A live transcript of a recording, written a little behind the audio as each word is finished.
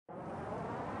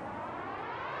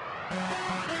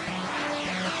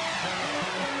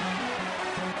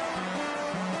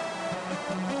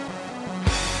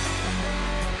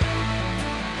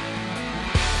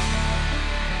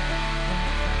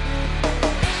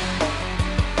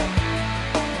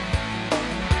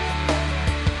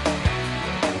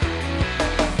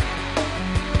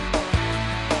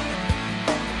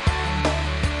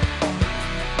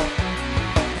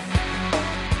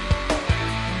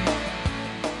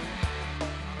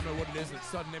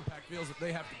Sudden Impact feels that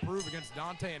they have to prove against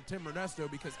Dante and Tim Renesto,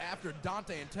 because after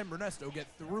Dante and Tim Renesto get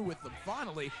through with them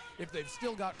finally, if they've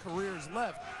still got careers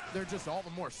left, they're just all the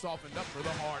more softened up for the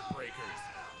Heartbreakers.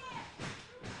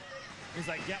 It's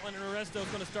like Gatlin and Renesto is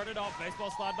going to start it off. Baseball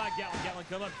slide by Gatlin. Gatlin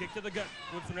come up, kick to the gut.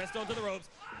 Whips Renesto into the ropes.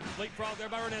 Leapfrog there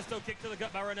by Renesto. Kick to the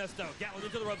gut by Renesto. Gatlin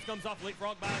into the ropes, comes off.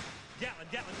 Leapfrog by Gatlin.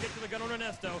 Gatlin kick to the gut on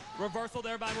Renesto. Reversal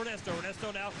there by Renesto.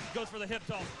 Renesto now goes for the hip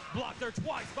toss. Blocked there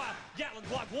twice by Gatlin.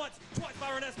 Blocked once, twice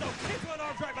by Renesto. Into an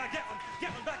arm drag by Gatlin.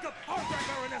 Gatlin back up. Arm drag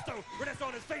by Renesto. Renesto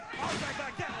on his feet. Arm drag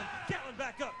by Gatlin. Gatlin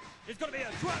back up. It's going to be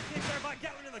a drop kick there by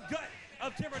Gatlin in the gut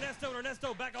of Tim Renesto. And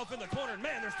Renesto back off in the corner. And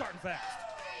man, they're starting fast.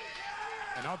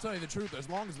 And I'll tell you the truth, as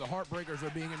long as the Heartbreakers are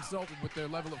being insulted with their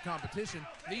level of competition,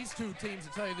 these two teams,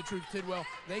 to tell you the truth, Tidwell,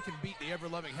 they can beat the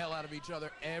ever-loving hell out of each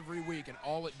other every week, and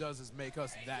all it does is make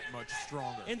us that much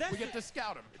stronger. And we get to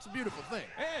scout them. It's a beautiful thing.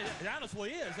 Yeah, it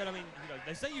honestly is. And I mean, you know,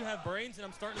 they say you have brains, and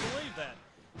I'm starting to believe that.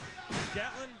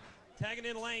 Gatlin tagging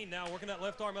in lane now, working that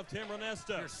left arm of Tim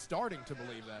Renesto. You're starting to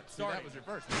believe that. See, that was your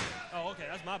first one. Oh, okay,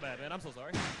 that's my bad, man. I'm so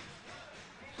sorry.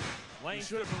 Lane. You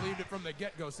should have believed it from the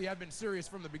get-go. See, I've been serious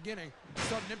from the beginning.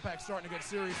 Sudden Impact starting to get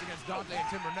serious against Dante and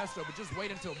Tim Renesto, but just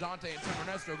wait until Dante and Tim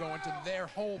Renesto go into their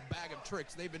whole bag of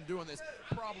tricks. They've been doing this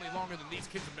probably longer than these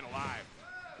kids have been alive.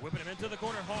 Whipping him into the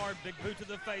corner hard. Big boot to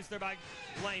the face there by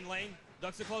Lane. Lane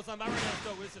ducks a close line by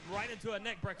Renesto. Whips it right into a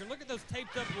neck breaker. Look at those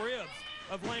taped up ribs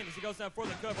of Lane as he goes down for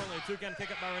the cover. Only a two-count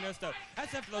kick up by Renesto.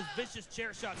 That's after those vicious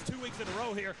chair shots 2 weeks in a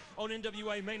row here on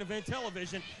NWA main event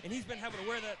television. And he's been having to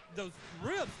wear those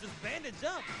ribs just bandaged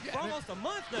up for almost a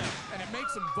month now. And it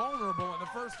makes him vulnerable. And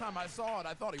the first time I saw it,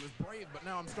 I thought he was brave. But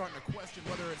now I'm starting to question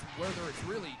whether it's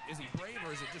really, is he brave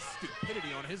or is it just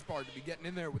stupidity on his part to be getting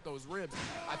in there with those ribs?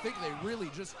 I think they really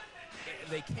just,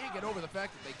 they can't get over the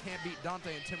fact that they can't beat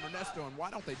Dante and Tim Renesto, and why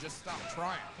don't they just stop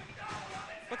trying?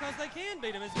 Because they can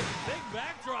beat him. It's a big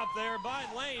backdrop there by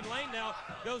Lane. Lane now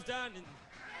goes down and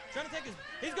trying to take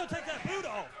he's going to take that boot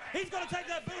off. He's going to take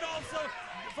that boot off so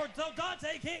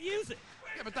Dante can't use it.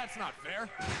 Yeah, but that's not fair.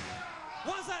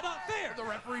 Why is that not fair? The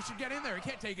referee should get in there. He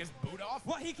can't take his boot off.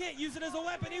 Well, he can't use it as a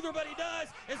weapon either, but he does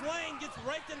as Lane gets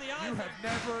raked in the eye. You have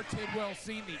never, Tidwell,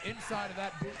 seen the inside of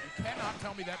that boot. You cannot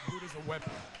tell me that boot is a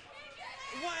weapon.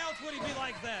 Why else would he be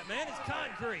like that, man? It's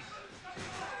concrete.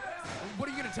 What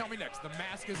are you going to tell me next? The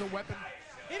mask is a weapon?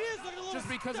 It is. Look at a little just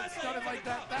because it's studded like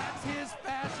that, that's his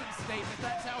fashion statement.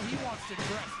 That's how he wants to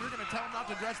dress. You're going to tell him not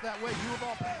to dress that way? You of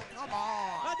all people, come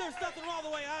on. There's nothing wrong with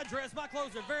the way I dress. My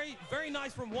clothes are very, very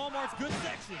nice from Walmart's good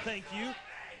section. Thank you.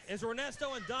 As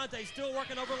Renesto and Dante still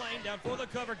working over Lane down for the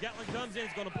cover. Gatlin comes in.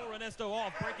 He's going to pull Renesto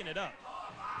off, breaking it up.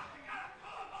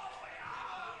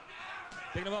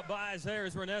 Picking him up by his hair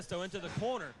is Renesto into the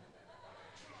corner.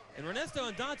 And Renesto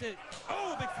and Dante,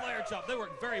 oh, big flare chop. They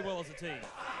work very well as a team.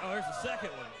 Oh, there's the second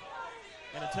one.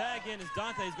 And a tag in as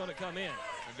Dante's going to come in.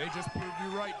 And they just proved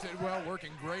you right, Tidwell,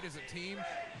 working great as a team.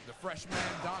 The freshman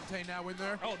Dante now in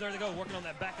there. Oh, there they go, working on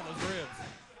that back of those ribs.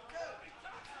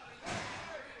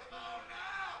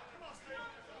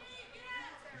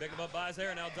 Picking him up by his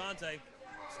hair now, Dante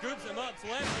scoops him up,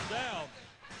 slams him down.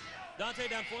 Dante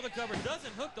down for the cover,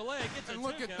 doesn't hook the leg, gets a and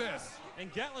look at this.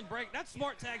 And Gatlin break, that's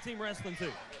smart tag team wrestling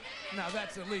too. Now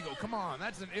that's illegal, come on,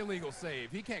 that's an illegal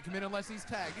save. He can't commit unless he's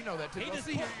tagged, you know that too.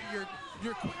 See,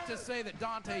 you're quick to say that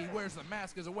Dante, he wears the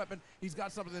mask as a weapon, he's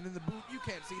got something in the boot, you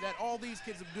can't see that. All these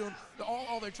kids are doing,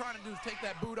 all they're trying to do is take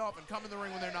that boot off and come in the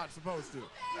ring when they're not supposed to.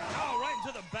 Oh, right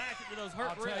into the back into those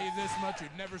hurt ribs. I'll tell you this much,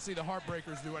 you'd never see the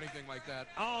Heartbreakers do anything like that.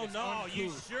 Oh, it's no, uncouth.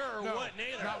 you sure wouldn't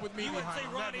either. Not with me You wouldn't see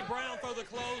behind Ronnie Brown throw the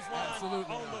clothesline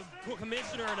on the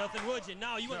commissioner or nothing, would you?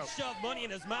 No, you wouldn't shove money in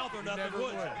his mouth or nothing,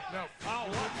 would you? No. Oh,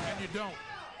 what? And you don't.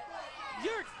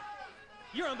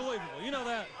 You're unbelievable. You know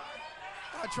that.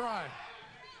 I try.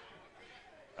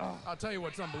 Oh, I'll tell you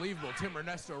what's unbelievable. Tim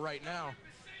Renesto right now.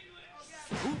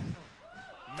 Ooh.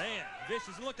 Man,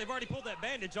 vicious. Look, they've already pulled that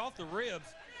bandage off the ribs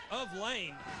of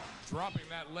Lane. Dropping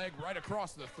that leg right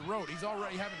across the throat. He's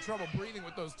already having trouble breathing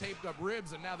with those taped up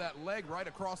ribs, and now that leg right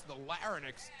across the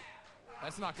larynx.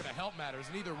 That's not going to help matters,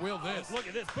 neither will this. Look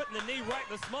at this, putting the knee right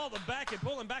in the small of the back and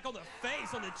pulling back on the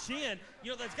face, on the chin.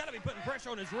 You know, that's got to be putting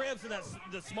pressure on his ribs and that's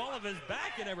the small of his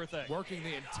back and everything. Working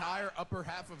the entire upper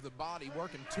half of the body,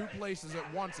 working two places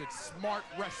at once. It's smart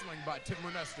wrestling by Tim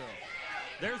Renesto.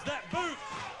 There's that boot.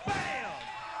 Bam!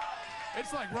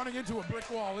 It's like running into a brick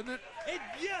wall, isn't it?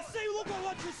 Yeah, see, look at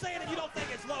what you're saying and you don't think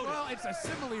it's loaded. Well, it's a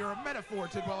simile or a metaphor,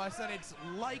 Tidwell. I said it's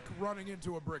like running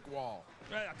into a brick wall.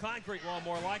 A concrete wall,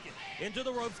 more like it. Into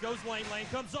the ropes goes Lane. Lane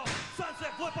comes off.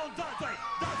 Sunset flip on Dante.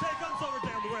 Dante comes over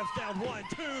down. The ref's down 1,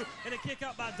 2, and a kick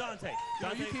out by Dante.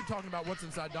 You keep talking about what's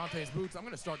inside Dante's boots. I'm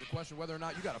going to start to question whether or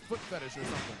not you got a foot fetish or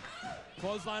something.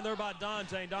 Clothesline there by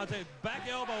Dante. Dante back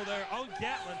elbow there on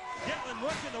Gatlin. Gatlin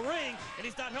rushing the ring, and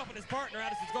he's not helping his partner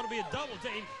out. It's going to be a double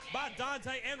team by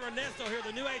Dante and Renesto here,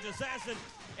 the New Age Assassin.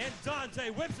 And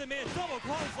Dante whips him in, double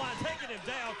clothesline, taking him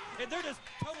down, and they're just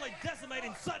totally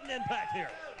decimating Sudden Impact here.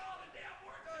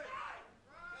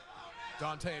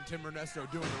 Dante and Tim Renesto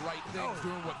doing the right things,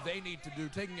 doing what they need to do,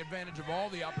 taking advantage of all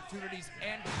the opportunities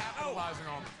and capitalizing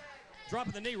on them.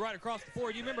 Dropping the knee right across the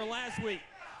floor. You remember last week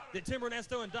that Tim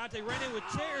Renesto and Dante ran in with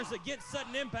chairs against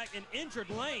Sudden Impact and injured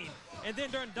Lane. And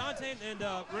then during Dante and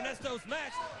Renesto's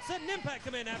match, Sudden Impact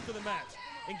come in after the match.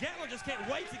 And Gatlin just can't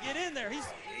wait to get in there. He's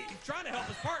trying to help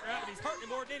his partner out, but he's hurting him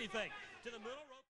more than anything. To the middle.